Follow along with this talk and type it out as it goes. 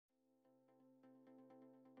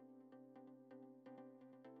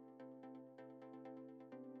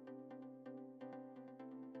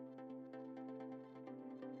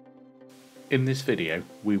In this video,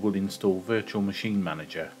 we will install Virtual Machine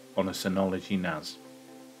Manager on a Synology NAS.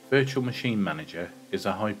 Virtual Machine Manager is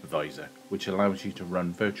a hypervisor which allows you to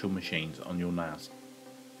run virtual machines on your NAS.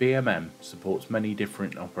 VMM supports many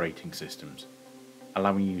different operating systems,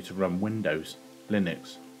 allowing you to run Windows,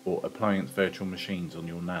 Linux, or appliance virtual machines on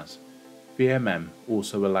your NAS. VMM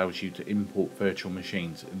also allows you to import virtual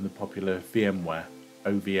machines in the popular VMware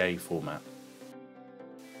OVA format.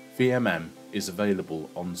 VMM is available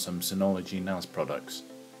on some Synology NAS products.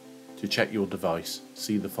 To check your device,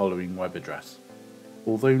 see the following web address.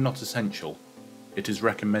 Although not essential, it is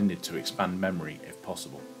recommended to expand memory if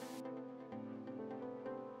possible.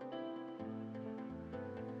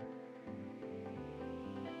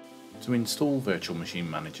 To install Virtual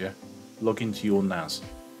Machine Manager, log into your NAS.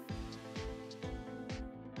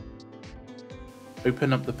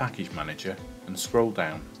 Open up the Package Manager and scroll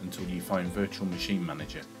down until you find Virtual Machine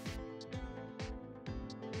Manager.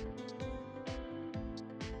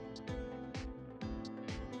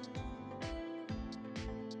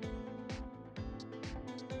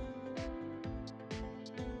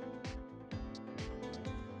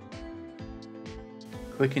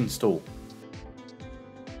 Click Install.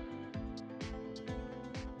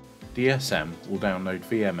 DSM will download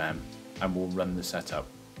VMM and will run the setup.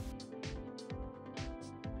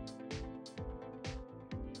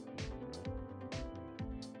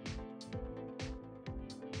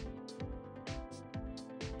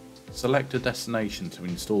 Select a destination to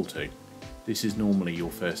install to. This is normally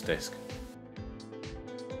your first disk.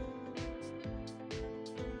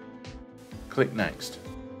 Click Next.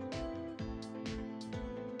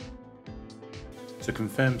 To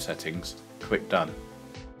confirm settings, click Done.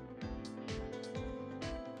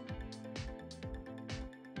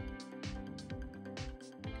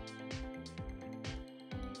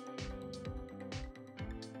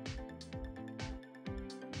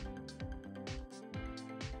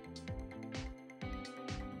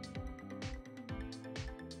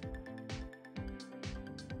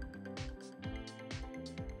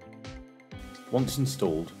 Once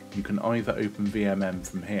installed, you can either open VMM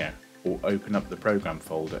from here or open up the program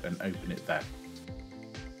folder and open it there.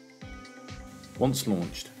 Once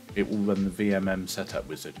launched, it will run the VMM setup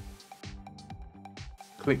wizard.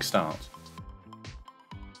 Click Start.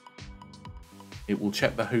 It will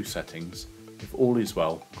check the host settings. If all is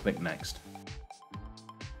well, click Next.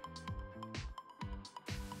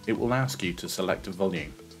 It will ask you to select a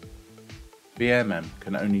volume. VMM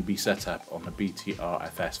can only be set up on a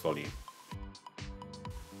BTRFS volume.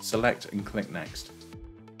 Select and click Next.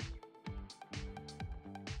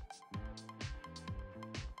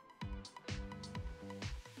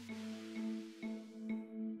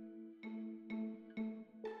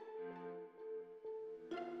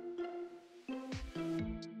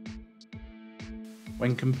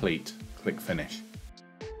 When complete, click Finish.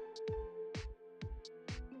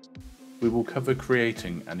 We will cover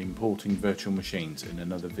creating and importing virtual machines in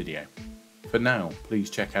another video. For now, please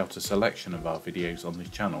check out a selection of our videos on this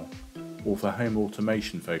channel, or for home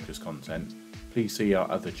automation focused content, please see our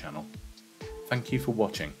other channel. Thank you for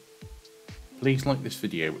watching. Please like this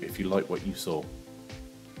video if you like what you saw.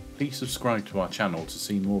 Please subscribe to our channel to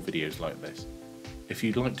see more videos like this. If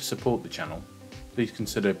you'd like to support the channel, please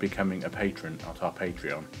consider becoming a patron at our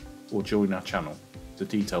Patreon or join our channel. The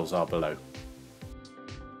details are below.